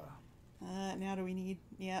 Yowza. Now do we need,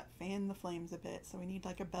 fan the flames a bit. So we need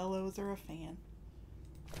like a bellows or a fan.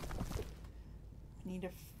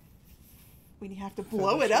 We have to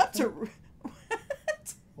blow it up to...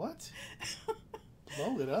 What?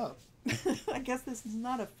 Blow it up? I guess this is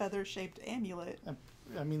not a feather-shaped amulet.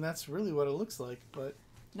 I mean, that's really what it looks like, but...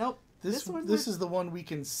 Nope. This is the one we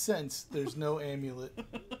can sense there's no amulet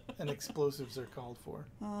and explosives are called for.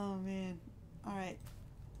 Oh, man. Alright.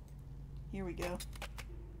 Here we go.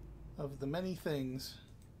 Of the many things.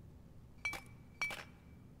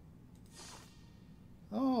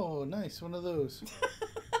 Oh, nice. One of those.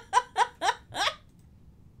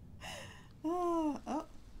 Oh.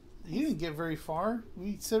 You didn't get very far.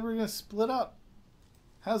 We said we were going to split up.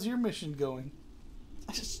 How's your mission going?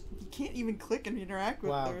 You can't even click and interact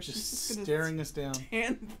with her. She's just gonna staring us down.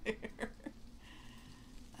 Stand there.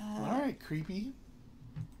 Alright, creepy.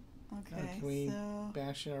 Okay, can we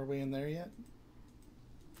bash our way in there yet?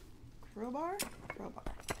 Crowbar? Crowbar.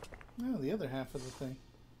 No, the other half of the thing.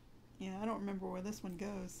 Yeah, I don't remember where this one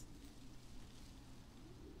goes.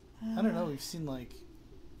 I don't know. We've seen like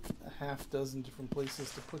a half dozen different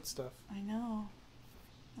places to put stuff. I know.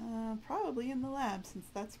 Probably in the lab, since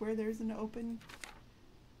that's where there's an open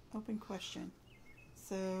question.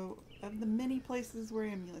 So, of the many places where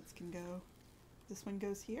amulets can go, this one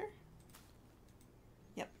goes here?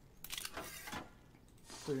 Yep.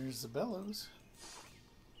 There's the bellows.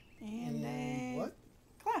 And a what?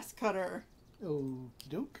 glass cutter. Okie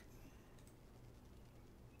doke.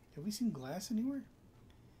 Have we seen glass anywhere?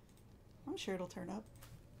 I'm sure it'll turn up.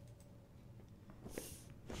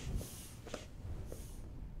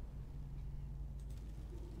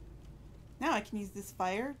 Now I can use this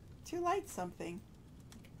fire to light something.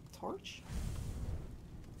 Torch?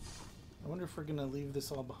 I wonder if we're going to leave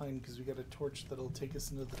this all behind because we got a torch that'll take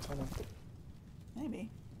us into the tunnel. Maybe.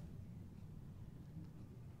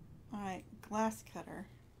 Alright, glass cutter.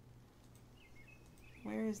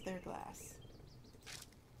 Where is their glass?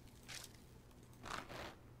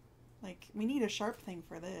 Like, we need a sharp thing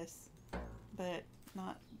for this, but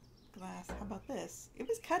not glass. How about this? It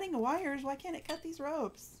was cutting wires. Why can't it cut these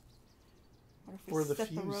ropes? What if we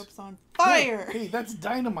set the ropes on fire? Hey, that's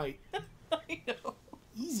dynamite. I know.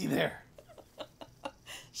 Easy there.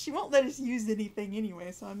 She won't let us use anything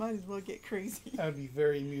anyway, so I might as well get crazy. I would be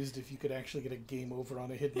very amused if you could actually get a game over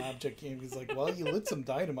on a hidden object game. He's like, well, you lit some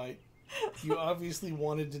dynamite. You obviously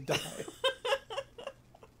wanted to die.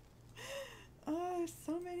 Oh, there's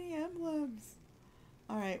so many emblems.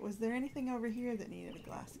 Alright, was there anything over here that needed a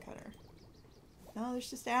glass cutter? No, there's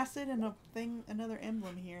just acid and another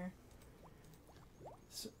emblem here.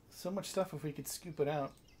 So much stuff if we could scoop it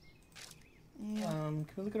out. Yeah. Can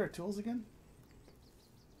we look at our tools again?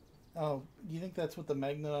 Oh, do you think that's what the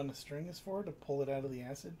magnet on a string is for? To pull it out of the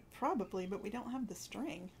acid? Probably, but we don't have the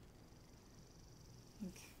string.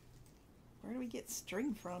 Where do we get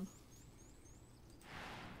string from?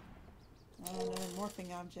 Oh, another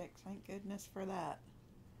morphing object. Thank goodness for that.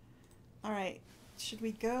 Alright, should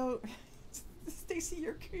we go... Stacy,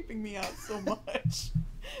 you're creeping me out so much.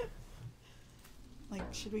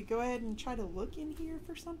 Like, should we go ahead and try to look in here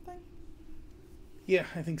for something? Yeah,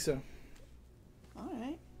 I think so.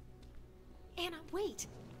 Alright. Anna, wait!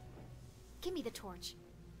 Give me the torch.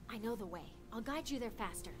 I know the way. I'll guide you there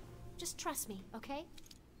faster. Just trust me, okay?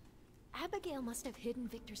 Abigail must have hidden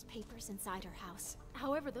Victor's papers inside her house.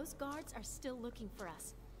 However, those guards are still looking for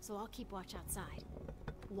us, so I'll keep watch outside.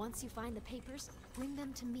 Once you find the papers, bring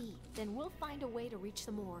them to me. Then we'll find a way to reach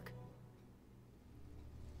the morgue.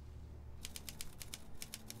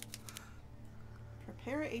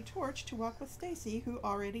 Prepare a torch to walk with Stacy, who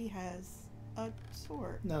already has a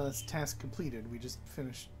sword. No, that's task completed. We just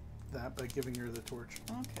finished that by giving her the torch.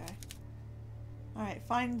 Okay. Alright,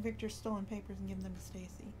 find Victor's stolen papers and give them to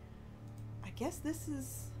Stacy. I guess this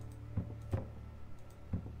is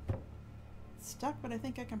stuck, but I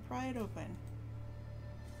think I can pry it open.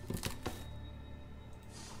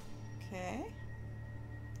 Okay.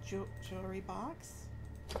 Jewelry box.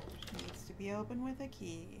 Needs to be opened with a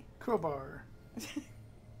key. Crowbar.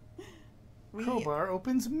 Crowbar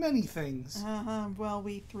opens many things. Well,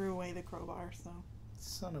 we threw away the crowbar, so.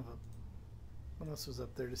 Son of a... What else was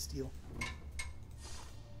up there to steal?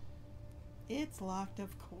 It's locked,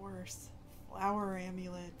 of course. Flower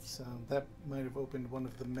amulets. So that might have opened one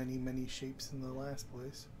of the many, many shapes in the last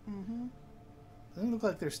place. Mm-hmm. Doesn't it look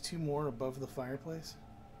like there's two more above the fireplace?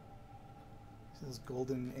 Those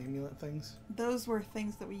golden amulet things? Those were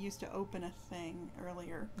things that we used to open a thing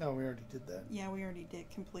earlier. Oh, we already did that. Yeah, we already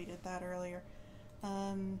completed that earlier.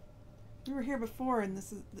 We were here before, and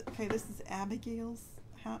this is... Okay, this is Abigail's.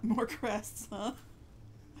 More crests, huh?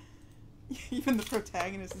 Even the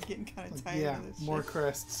protagonist is getting kind of tired of this shit. More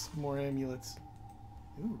crests, more amulets.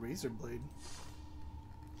 Ooh, razor blade.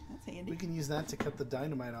 That's handy. We can use that to cut the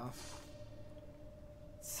dynamite off.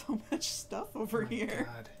 So much stuff over here.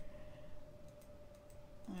 God.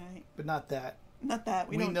 Alright. But not that. Not that.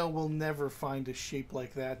 We know we'll never find a shape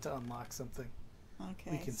like that to unlock something.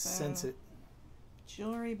 Okay. We can sense it.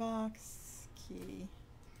 Jewelry box. Key.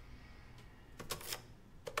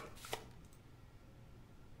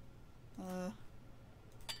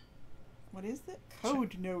 What is it?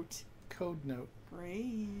 Code note. Code note.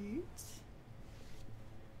 Great.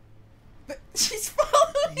 But she's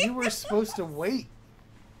following. You were supposed to wait.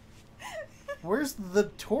 Where's the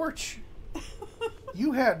torch?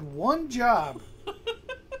 You had one job.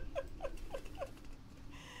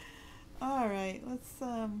 All right, let's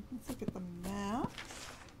look at the map.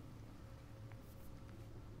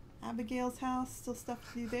 Abigail's house. Still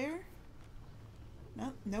stuff to do there.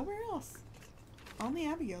 No, nowhere else. Only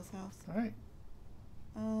Abigail's house. All right.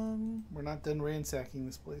 We're not done ransacking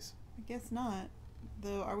this place. I guess not.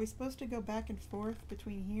 Though, are we supposed to go back and forth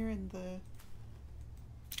between here and the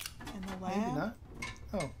lab? Maybe not.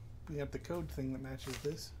 Oh, we got the code thing that matches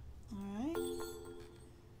this. All right.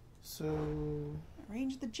 So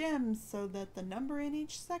arrange the gems so that the number in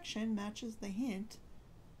each section matches the hint.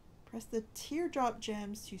 Press the teardrop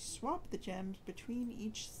gems to swap the gems between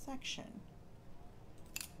each section.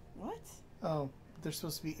 What? Oh, there's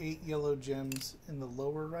supposed to be 8 yellow gems in the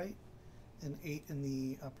lower right and 8 in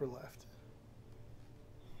the upper left.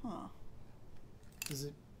 Huh. Is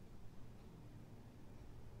it?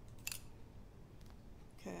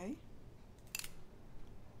 Okay.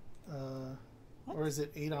 Or is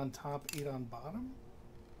it 8 on top, 8 on bottom?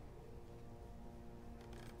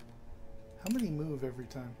 How many move every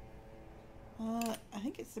time? I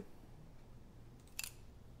think it's it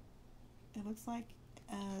looks like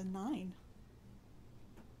 9.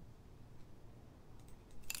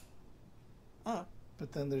 Oh.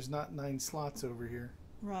 But then there's not 9 slots over here.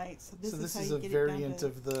 Right. So this is how a you get variant it down to...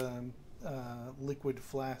 of the liquid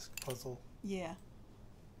flask puzzle. Yeah.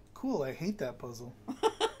 cool. I hate that puzzle.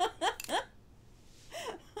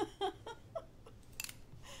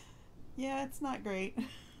 Yeah, it's not great.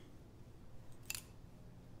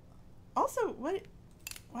 Also, what?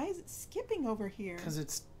 Why is it skipping over here? Because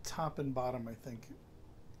it's top and bottom, I think.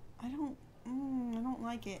 I don't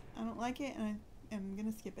like it. I don't like it, and I'm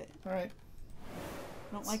gonna skip it. All right.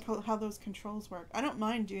 I don't like how those controls work. I don't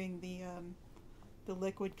mind doing the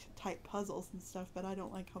liquid type puzzles and stuff, but I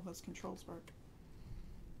don't like how those controls work.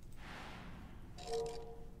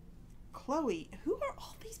 Chloe, who are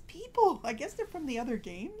all these people? I guess they're from the other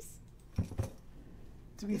games.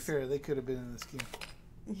 To be fair, they could have been in this game.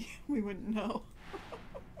 Yeah, we wouldn't know.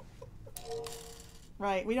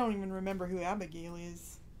 Right, we don't even remember who Abigail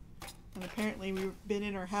is. And apparently we've been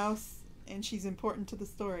in her house and she's important to the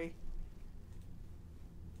story.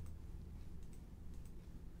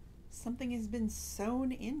 Something has been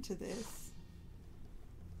sewn into this.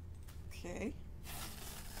 Okay.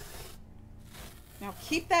 Now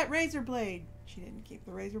keep that razor blade. She didn't keep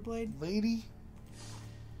the razor blade. Lady?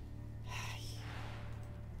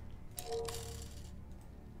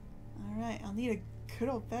 Alright, I'll need a good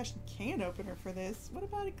old-fashioned can opener for this. What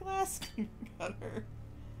about a glass cutter?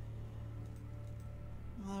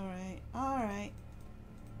 Alright, alright.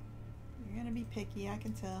 You're gonna be picky, I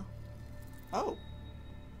can tell. Oh!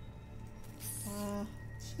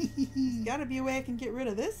 There's gotta be a way I can get rid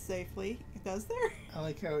of this safely. Does there? I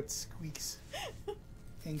like how it squeaks.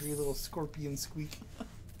 Angry little scorpion squeak.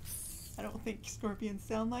 I don't think scorpions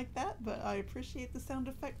sound like that, but I appreciate the sound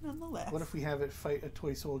effect nonetheless. What if we have it fight a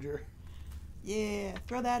toy soldier? Yeah,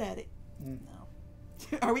 throw that at it. Mm.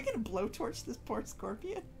 No. Are we gonna blowtorch this poor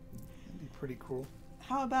scorpion? That'd be pretty cool.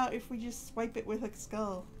 How about if we just swipe it with a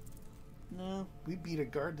skull? No. We beat a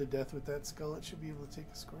guard to death with that skull. It should be able to take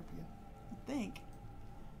a scorpion. I think.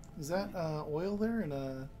 Is that oil there and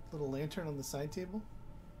a little lantern on the side table?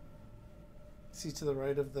 See to the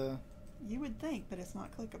right of the... You would think, but it's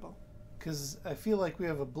not clickable. Because I feel like we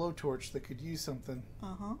have a blowtorch that could use something.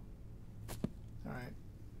 Uh-huh. Alright.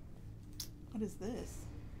 What is this?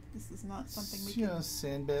 This is not something we can... can... You know,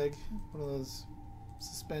 sandbag. One of those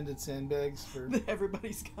suspended sandbags for... that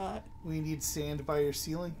everybody's got. We need sand by your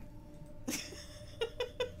ceiling.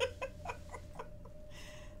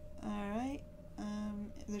 Alright.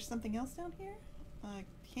 Is there something else down here?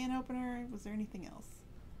 Can opener. Was there anything else?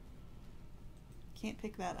 Can't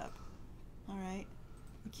pick that up. Alright.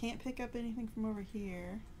 We can't pick up anything from over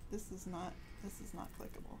here. This is not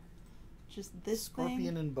clickable. Just this Scorpion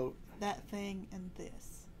thing, and boat. that thing, and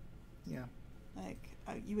this. Yeah. Like,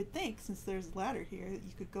 you would think, since there's a ladder here, that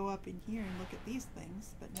you could go up in here and look at these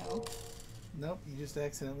things, but no. Nope, you just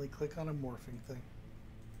accidentally click on a morphing thing.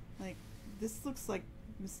 Like, this looks like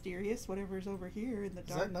mysterious, whatever's over here in the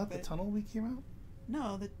dark. Is that not the tunnel we came out?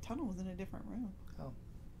 No, the tunnel was in a different room. Oh.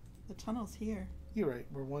 The tunnel's here. You're right,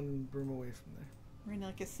 we're one room away from there. We're in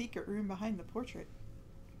like a secret room behind the portrait.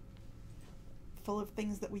 Full of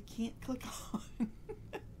things that we can't click on.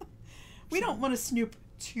 We don't want to snoop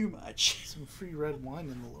too much. Some free red wine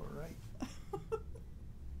in the lower right.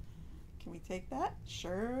 Can we take that?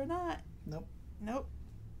 Sure not. Nope. Nope.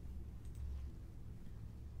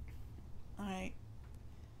 Alright.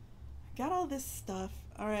 Got all this stuff.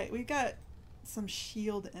 Alright, we've got some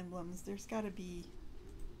shield emblems. There's got to be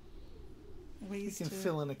ways to... We can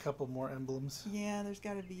fill in a couple more emblems. Yeah, there's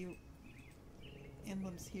got to be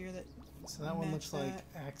emblems here that... So that one looks like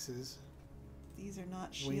axes. These are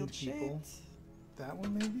not shield shaped. That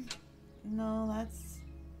one maybe? No, that's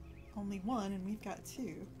only one, and we've got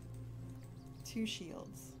two. Two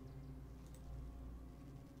shields.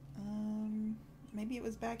 Maybe it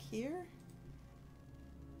was back here?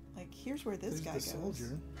 Like, here's where this guy goes.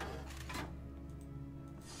 Soldier.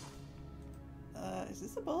 Is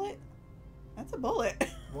this a bullet? That's a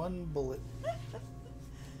bullet. One bullet.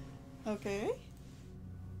 Okay.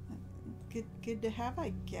 Good to have,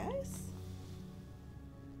 I guess.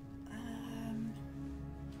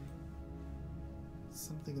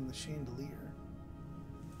 Something in the chandelier.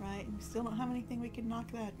 Right, and we still don't have anything we can knock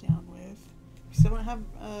that down with. We still don't have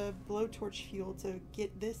a blowtorch fuel to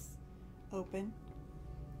get this open.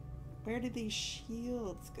 Where did these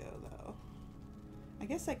shields go, though? I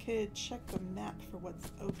guess I could check the map for what's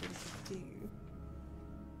open to do.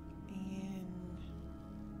 And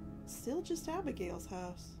still just Abigail's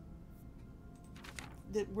house.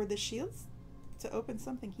 Were the shields to open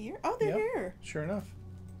something here? Oh, they're here. Sure enough.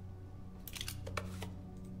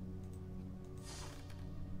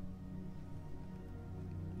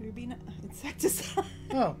 Ruby insecticide.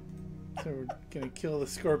 Oh, so we're gonna kill the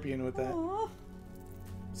scorpion with that. Aww.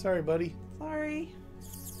 Sorry, buddy. Sorry.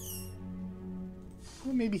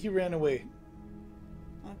 Well, maybe he ran away.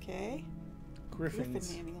 Okay. Griffins.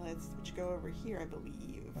 Griffin amulets, which go over here, I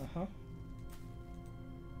believe. Uh-huh.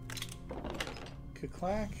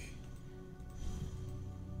 Ka-clack.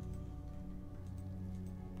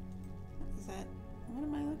 Is that... What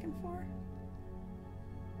am I looking for?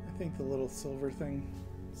 I think the little silver thing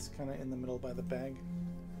is kind of in the middle by the bag.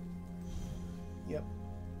 Yep.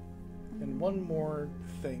 And one more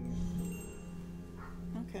thing.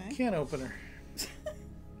 Okay. Can opener.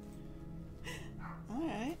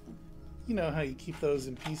 Alright. You know how you keep those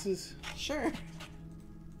in pieces? Sure.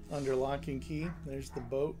 Under lock and key. There's the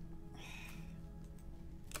boat.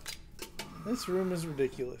 This room is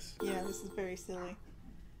ridiculous. Yeah, this is very silly.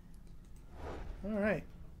 Alright.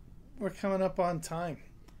 We're coming up on time.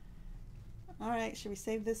 Alright, should we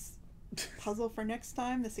save this puzzle for next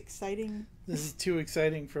time? This exciting... This is too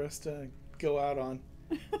exciting for us to go out on.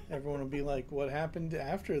 Everyone will be like, what happened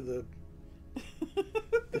after the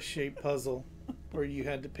shape puzzle where you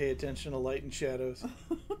had to pay attention to light and shadows?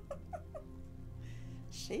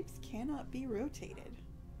 Shapes cannot be rotated.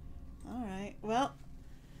 Alright, well,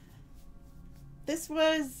 this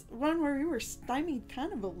was one where we were stymied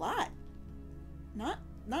kind of a lot.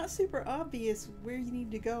 Not super obvious where you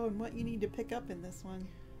need to go and what you need to pick up in this one.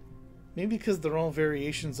 Maybe because they're all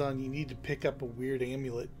variations on you need to pick up a weird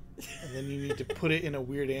amulet. And then you need to put it in a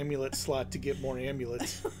weird amulet slot to get more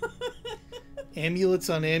amulets. Amulets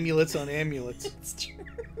on amulets on amulets. It's true.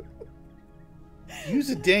 Use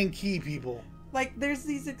a dang key, people. Like, there's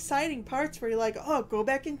these exciting parts where you're like, oh, go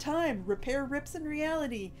back in time, repair rips in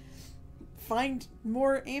reality, find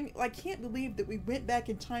more I can't believe that we went back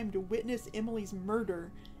in time to witness Emily's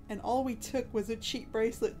murder, and all we took was a cheap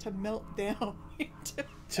bracelet to melt down.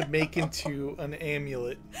 To make into an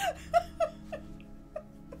amulet.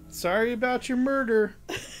 Sorry about your murder,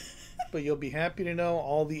 but you'll be happy to know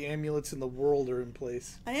all the amulets in the world are in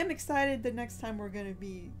place. I am excited that next time we're going to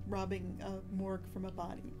be robbing a morgue from a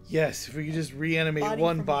body. Yes, if we could just reanimate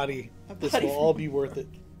one body, this will all be worth it.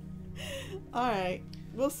 Alright,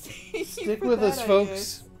 we'll see. Stick with us,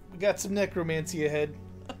 folks. We got some necromancy ahead.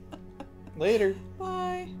 Later.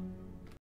 Bye.